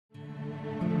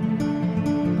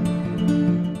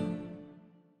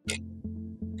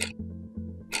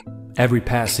Every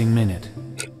passing minute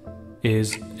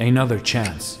is another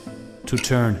chance to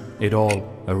turn it all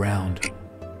around.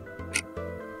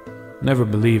 Never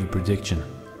believe a prediction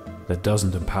that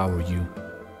doesn't empower you.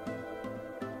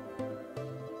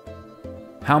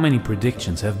 How many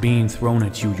predictions have been thrown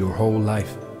at you your whole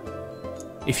life?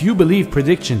 If you believe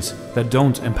predictions that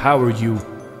don't empower you,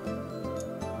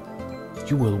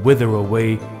 you will wither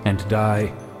away and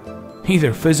die.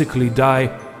 Either physically die,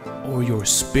 or your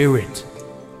spirit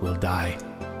will die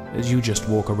as you just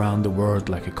walk around the world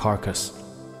like a carcass.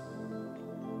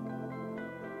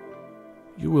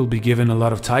 You will be given a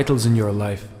lot of titles in your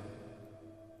life.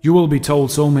 You will be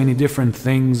told so many different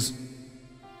things,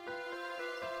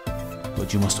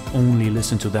 but you must only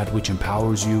listen to that which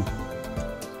empowers you.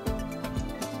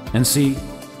 And see,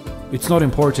 it's not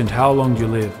important how long you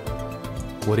live.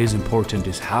 What is important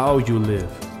is how you live.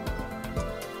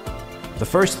 The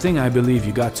first thing I believe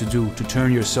you got to do to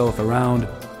turn yourself around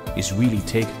is really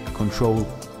take control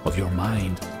of your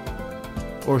mind.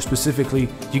 Or specifically,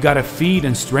 you gotta feed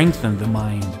and strengthen the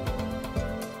mind.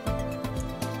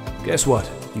 Guess what?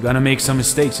 You gotta make some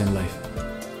mistakes in life.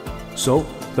 So,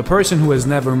 the person who has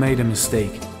never made a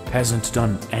mistake hasn't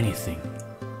done anything.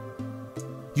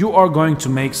 You are going to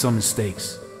make some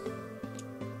mistakes.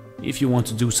 If you want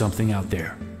to do something out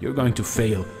there, you're going to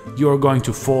fail. You are going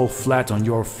to fall flat on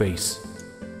your face.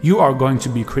 You are going to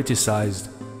be criticized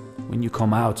when you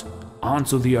come out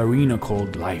onto the arena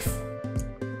called life.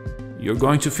 You're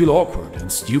going to feel awkward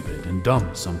and stupid and dumb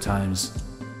sometimes.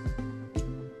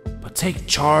 But take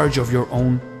charge of your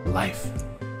own life.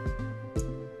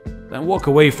 Then walk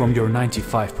away from your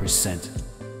 95%.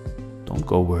 Don't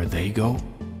go where they go.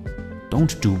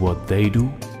 Don't do what they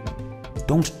do.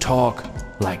 Don't talk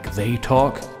like they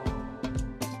talk.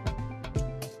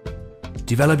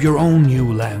 Develop your own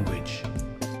new language.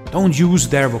 Don't use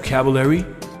their vocabulary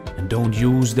and don't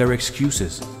use their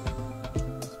excuses.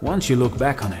 Once you look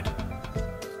back on it,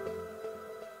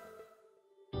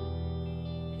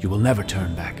 you will never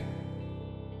turn back.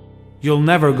 You'll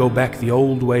never go back the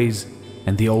old ways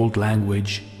and the old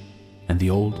language and the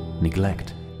old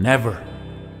neglect. Never.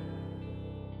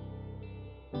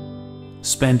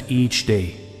 Spend each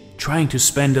day trying to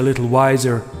spend a little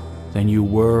wiser than you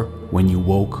were when you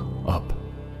woke up.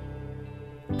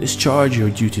 Discharge your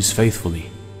duties faithfully,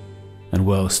 and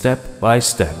well, step by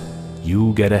step,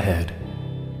 you get ahead.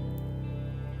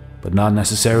 But not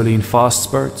necessarily in fast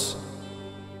spurts.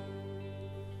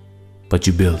 But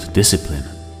you build discipline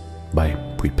by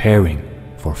preparing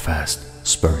for fast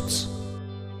spurts.